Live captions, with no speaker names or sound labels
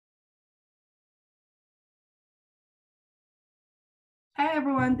Hi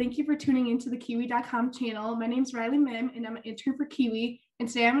everyone, thank you for tuning into the Kiwi.com channel. My name is Riley Mim and I'm an intern for Kiwi. And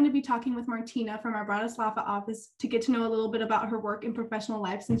today I'm going to be talking with Martina from our Bratislava office to get to know a little bit about her work and professional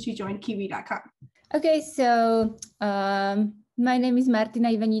life since she joined Kiwi.com. Okay, so my name is Martina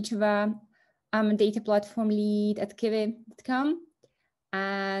Ivaničová. I'm a data platform lead at Kiwi.com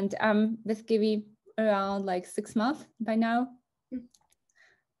and I'm with Kiwi around like 6 months by now.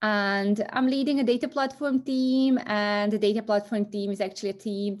 And I'm leading a data platform team, and the data platform team is actually a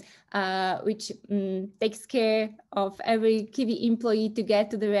team which takes care of every Kiwi employee to get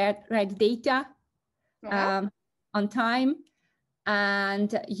to the right data on time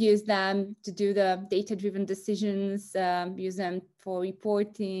and use them to do the data-driven decisions, use them for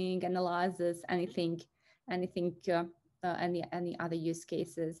reporting, analysis, any other use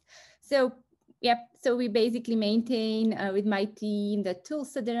cases. So we basically maintain with my team the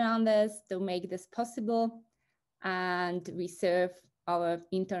tools that are around us to make this possible, and we serve our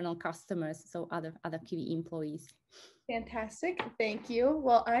internal customers, so other Kiwi employees. Fantastic, thank you.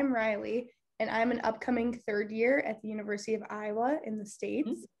 Well, I'm Riley, and I'm an upcoming third year at the University of Iowa in the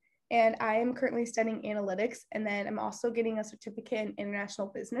States, and I am currently studying analytics, and then I'm also getting a certificate in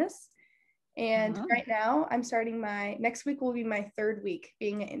international business. And right now I'm starting next week will be my third week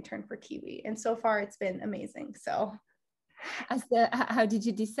being an intern for Kiwi. And so far it's been amazing. So how did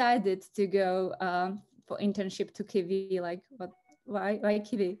you decide to go for internship to Kiwi? Like why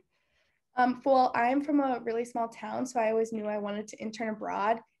Kiwi? Well, I'm from a really small town, so I always knew I wanted to intern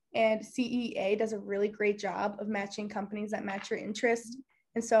abroad, and CEA does a really great job of matching companies that match your interest.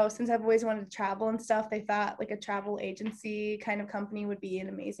 And so since I've always wanted to travel and stuff, they thought like a travel agency kind of company would be an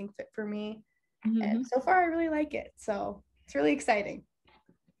amazing fit for me. And so far I really like it. So it's really exciting.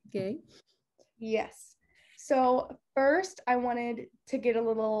 Okay. Yes. So first I wanted to get a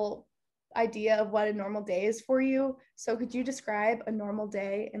little idea of what a normal day is for you. So could you describe a normal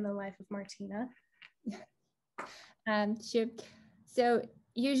day in the life of Martina? Sure. So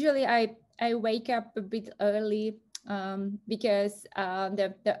usually I wake up a bit early because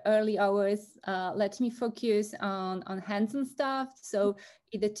the early hours let me focus on hands-on stuff. So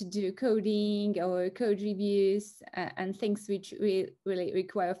either to do coding or code reviews and things which really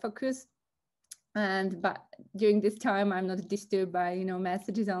require focus. But during this time, I'm not disturbed by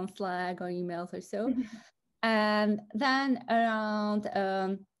messages on Slack or emails or so. And then around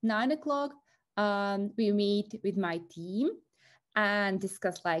 9 o'clock, we meet with my team and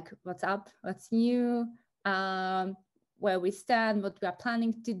discuss like what's up, what's new, where we stand, what we are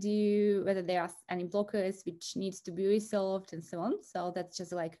planning to do, whether there are any blockers which needs to be resolved, and so on. So that's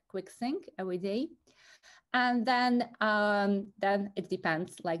just like a quick thing every day. And then it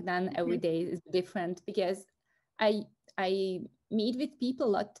depends. Like then every day is different because I meet with people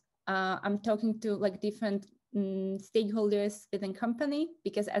a lot. I'm talking to like different stakeholders within company,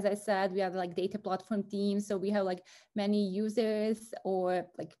 because as I said, we are like data platform team, so we have like many users or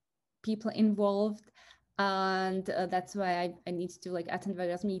like people involved, and that's why I need to like attend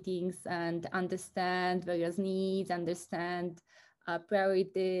various meetings and understand various needs, understand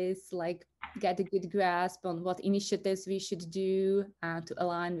priorities, like get a good grasp on what initiatives we should do to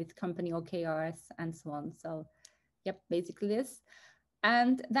align with company OKRs and so on. So yep, basically this.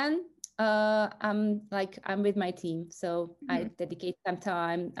 And then I'm with my team, so I dedicate some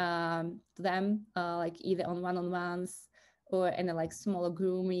time to them, like either on one-on-ones or in like smaller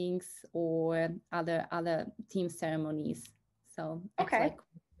groomings or other team ceremonies. So it's like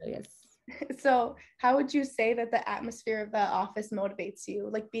yes. So how would you say that the atmosphere of the office motivates you,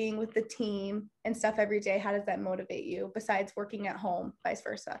 like being with the team and stuff every day? How does that motivate you besides working at home, vice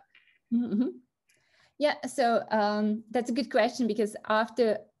versa? Yeah, so that's a good question, because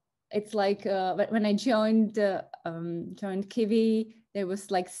after it's like when I joined Kiwi, there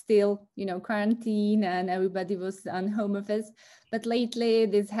was like still quarantine and everybody was on home office, but lately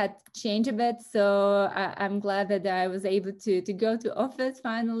this had changed a bit, so I'm glad that I was able to go to office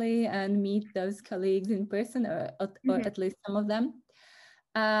finally and meet those colleagues in person, or at least some of them.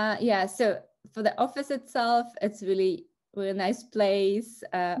 Yeah, so for the office itself, it's really nice place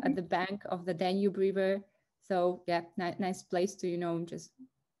at the bank of the Danube River. So yeah, nice place to just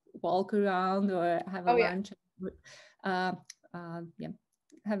walk around or have a lunch.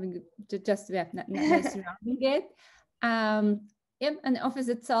 Having just nice surrounding it. And the office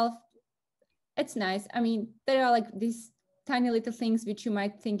itself, it's nice. I mean, there are like these tiny little things which you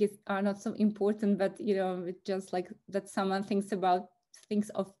might think are not so important, but it's just like that someone thinks about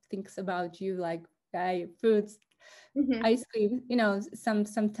you, like foods, ice cream,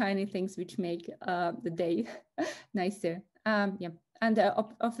 some tiny things which make the day nicer. And the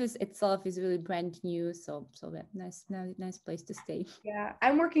office itself is really brand new, so yeah, nice place to stay. Yeah,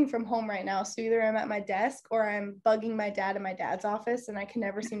 I'm working from home right now, so either I'm at my desk or I'm bugging my dad in my dad's office, and I can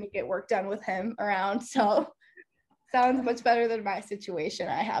never seem to get work done with him around. So sounds much better than my situation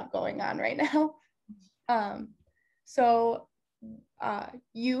I have going on right now. So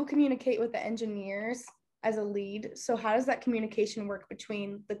you communicate with the engineers as a lead. So how does that communication work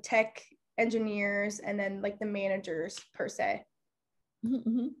between the tech engineers and then like the managers per se?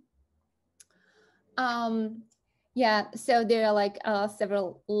 Mm-hmm. Yeah, so there are like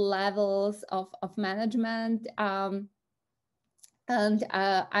several levels of management. And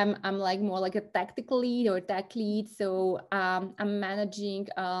I'm like more like a tactical lead or tech lead. So I'm managing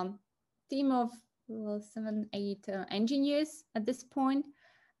team of 7-8 engineers at this point.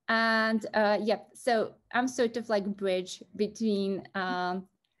 And yeah, so I'm sort of like bridge between them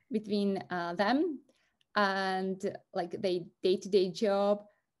and like the day-to-day job,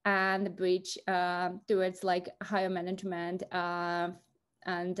 and the bridge towards like higher management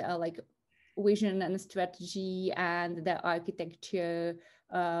and like vision and strategy and the architecture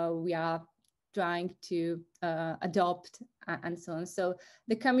we are trying to adopt and so on. So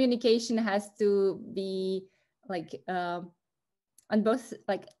the communication has to be like on both,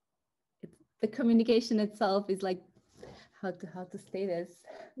 like the communication itself is like how to say this.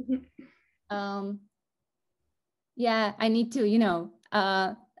 Yeah, I need to, you know,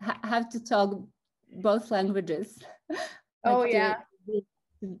 have to talk both languages. Like Oh yeah.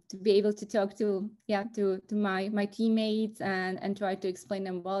 to be able to talk to my teammates and try to explain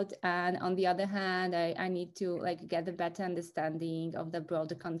them what, and on the other hand I need to like get a better understanding of the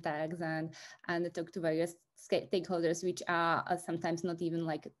broader context and talk to various stakeholders which are sometimes not even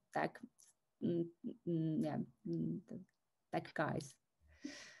like tech tech guys.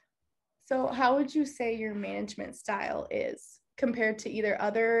 So how would you say your management style is compared to either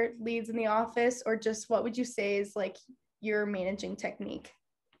other leads in the office, or just what would you say is like your managing technique?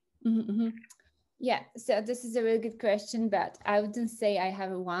 Mm-hmm. Yeah, so this is a really good question, but I wouldn't say I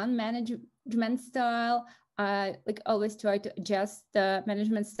have one management style. I like always try to adjust the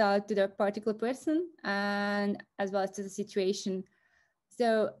management style to the particular person and as well as to the situation.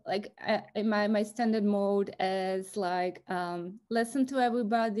 So like my standard mode is like listen to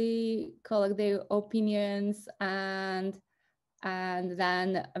everybody, collect their opinions, and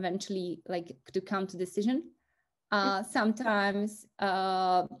then eventually like to come to decision. Sometimes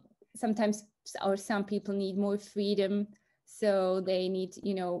or some people need more freedom, so they need,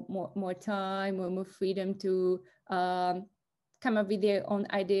 you know, more time or more freedom to come up with their own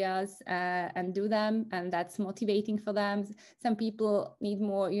ideas and do them, and that's motivating for them. Some people need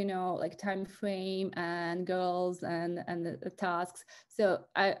more, you know, like time frame and goals and the tasks. So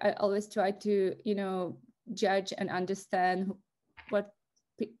I always try to, you know, judge and understand what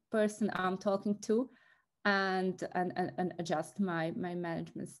person I'm talking to, and adjust my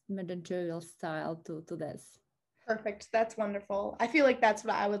managerial style to this. Perfect. That's wonderful. I feel like that's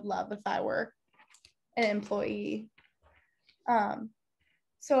what I would love if I were an employee.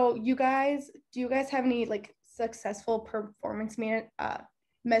 So do you guys have any like successful performance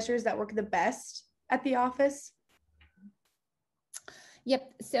measures that work the best at the office?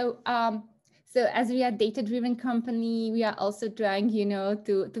 Yep. So so as we are data-driven company, we are also trying, you know,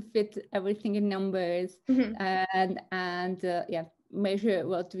 to fit everything in numbers. Mm-hmm. and yeah, measure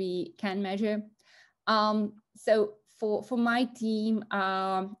what we can measure. So for my team,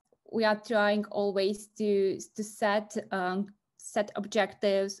 we are trying always to set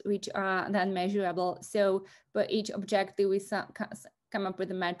objectives which are then measurable. So for each objective, we come up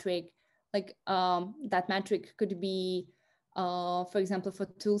with a metric. Like that metric could be, for example, for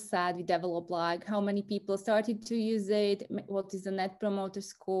toolset, we develop like how many people started to use it, what is the net promoter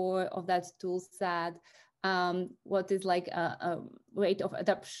score of that toolset, what is like a rate of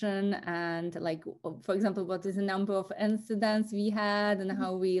adoption, and like, for example, what is the number of incidents we had and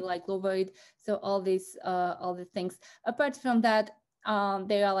how we like lower it. So all the things. Apart from that,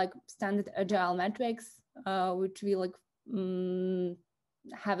 there are like standard agile metrics, which we like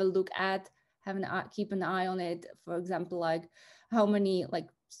have a look at, keep an eye on it. For example, like how many like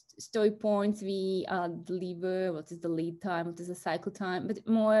story points we deliver, what is the lead time, what is the cycle time. But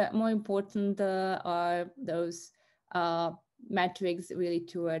more important are those metrics really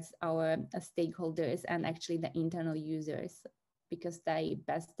towards our stakeholders and actually the internal users, because they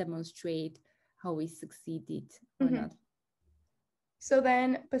best demonstrate how we succeeded or not. So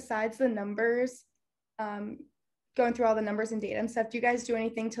then, besides the numbers, going through all the numbers and data and stuff, do you guys do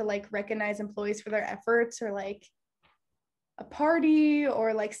anything to like recognize employees for their efforts, or like a party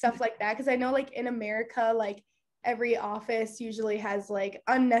or like stuff like that? Because I know like in America, like every office usually has like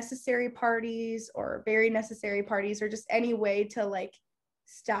unnecessary parties or very necessary parties or just any way to like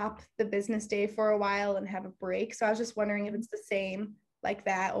stop the business day for a while and have a break. So I was just wondering if it's the same like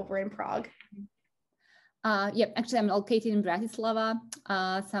that over in Prague. Yep, actually I'm located in Bratislava.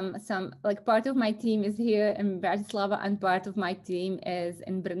 Some like part of my team is here in Bratislava and part of my team is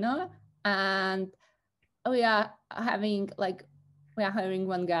in Brno. And we are hiring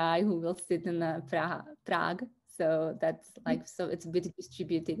one guy who will sit in Prague. So that's like, so it's a bit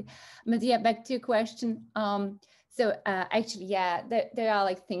distributed. But yeah, back to your question. Actually, yeah, there are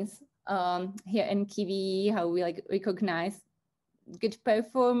like things here in Kiwi, how we like recognize good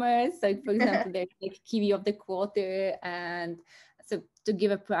performers. So for example, there's like Kiwi of the quarter, and so to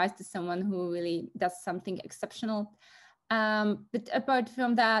give a prize to someone who really does something exceptional. But apart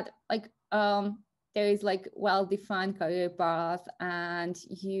from that, like there is like well-defined career path, and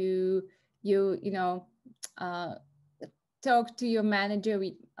you know talk to your manager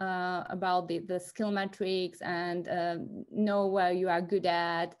about the skill metrics and know where you are good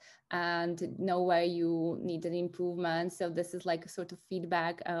at and know where you need an improvement. So this is like a sort of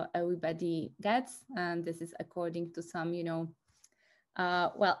feedback everybody gets, and this is according to some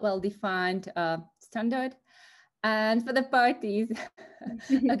well-defined standard. And for the parties,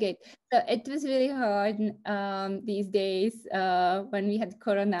 okay, so it was really hard these days when we had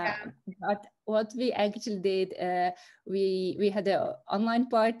Corona. Yeah. But what we actually did, we had an online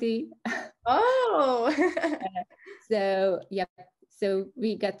party. Oh. So yeah, so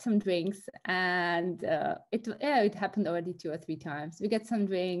we got some drinks, and it happened already 2 or 3 times. We got some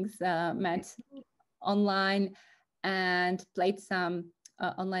drinks, met online, and played some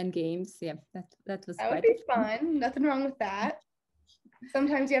online games. Yeah, that was that quite would be fun. Nothing wrong with that.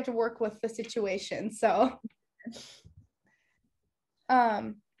 Sometimes you have to work with the situation. So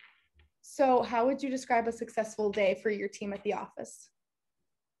how would you describe a successful day for your team at the office?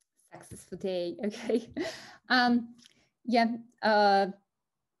 Successful day, okay.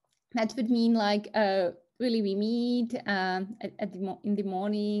 That would mean like really we meet in the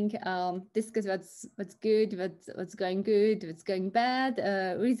morning, discuss what's good, what's going good, what's going bad,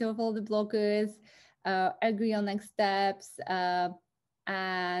 resolve all the blockers, agree on next steps,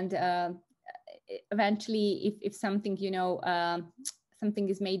 and eventually if something something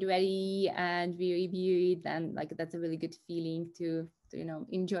is made ready and we review it, then like that's a really good feeling to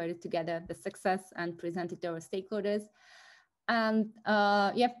enjoy it together, the success, and present it to our stakeholders. And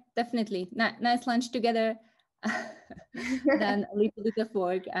yeah, definitely nice lunch together. Then a little bit of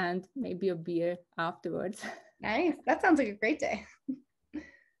work and maybe a beer afterwards. Nice. That sounds like a great day.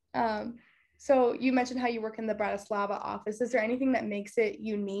 So you mentioned how you work in the Bratislava office. Is there anything that makes it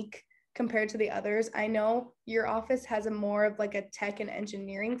unique compared to the others? I know your office has a more of like a tech and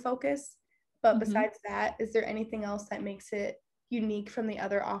engineering focus, but besides that, is there anything else that makes it unique from the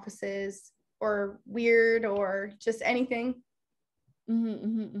other offices, or weird, or just anything?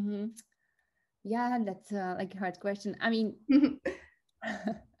 Yeah, that's like a hard question. I mean,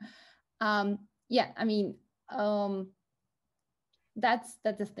 yeah, I mean, that's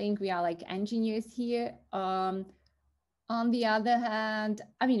the thing. We are like engineers here. On the other hand,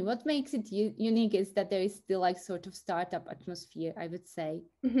 I mean, what makes it unique is that there is still like sort of startup atmosphere, I would say.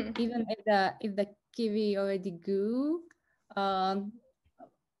 Even if the Kiwi already grew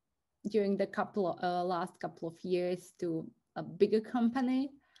during the last couple of years to a bigger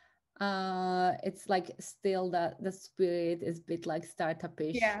company, it's like still the spirit is a bit like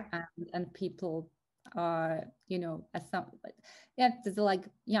startupish. Yeah. And people are there's a like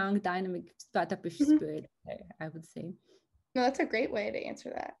young dynamic startupish spirit there, I would say. No, that's a great way to answer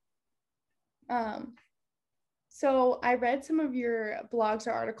that. So I read some of your blogs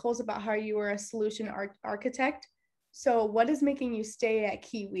or articles about how you were a solution architect. So what is making you stay at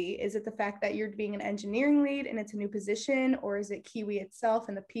Kiwi? Is it the fact that you're being an engineering lead and it's a new position, or is it Kiwi itself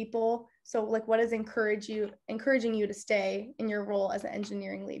and the people? So like, what is encouraging you to stay in your role as an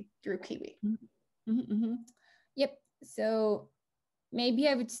engineering lead through Kiwi? Yep. So maybe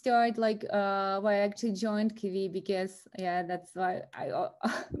I would start like why I actually joined Kiwi, because yeah, that's why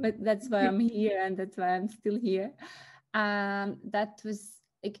that's why I'm here, and that's why I'm still here. That was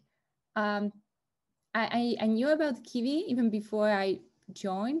like I knew about Kiwi even before I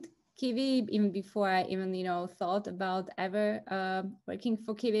joined Kiwi, even before I even thought about ever working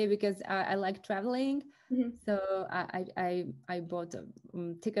for Kiwi, because I like traveling. So I bought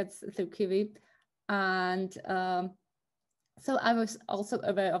tickets through Kiwi, and so I was also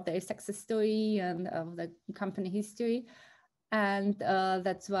aware of their success story and of the company history. And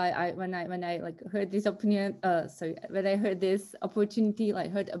that's why when I like heard this opinion, when I heard this opportunity,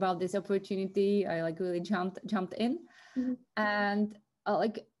 like heard about this opportunity, I like really jumped in. Mm-hmm. And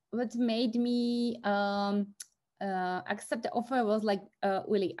like what made me accept the offer was like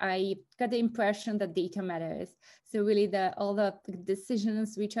really I got the impression that data matters. So really all the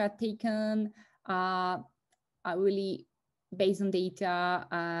decisions which are taken are really based on data,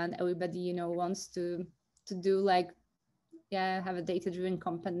 and everybody wants to do like have a data-driven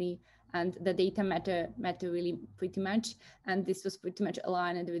company, and the data matter really pretty much. And this was pretty much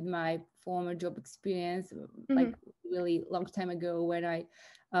aligned with my former job experience, like really long time ago when I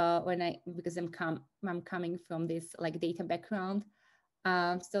because I'm coming from this like data background.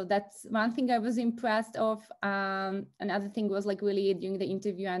 So that's one thing I was impressed of. Another thing was like really during the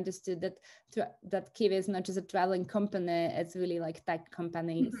interview, I understood that Kiwi is not just a traveling company; it's really like tech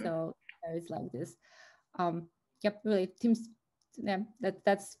company. So there is like this, really teams,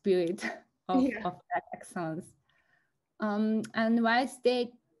 that spirit of that excellence. And why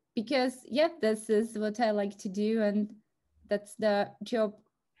state? Because this is what I like to do, and that's the job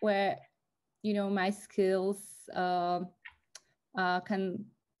where my skills can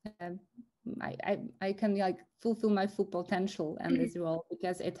I can like fulfill my full potential in this role,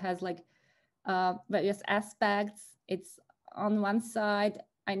 because it has like various aspects. It's on one side,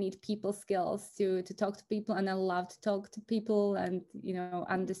 I need people skills to talk to people, and I love to talk to people and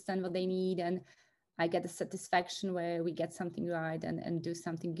understand what they need, and I get the satisfaction where we get something right and do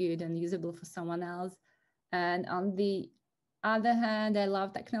something good and usable for someone else. And on the other hand, I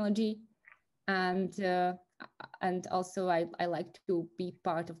love technology, and also I like to be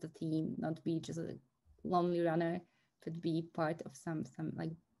part of the team, not be just a lonely runner, but be part of some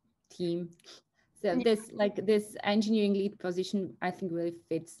like team. So this engineering lead position, I think, really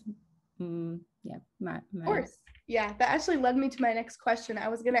fits. My Of course. Yeah, that actually led me to my next question. I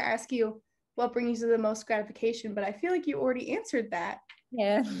was going to ask you what brings you the most gratification, but I feel like you already answered that.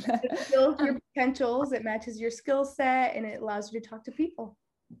 Yeah. It fulfills your potentials, it matches your skill set, and it allows you to talk to people.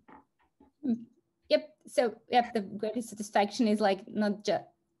 Yep. So the greatest satisfaction is like not just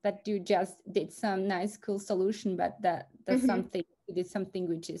that you just did some nice, cool solution, but that something, you did something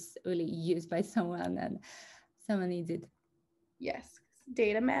which is really used by someone and someone needs it. Yes,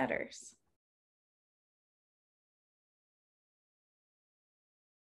 data matters.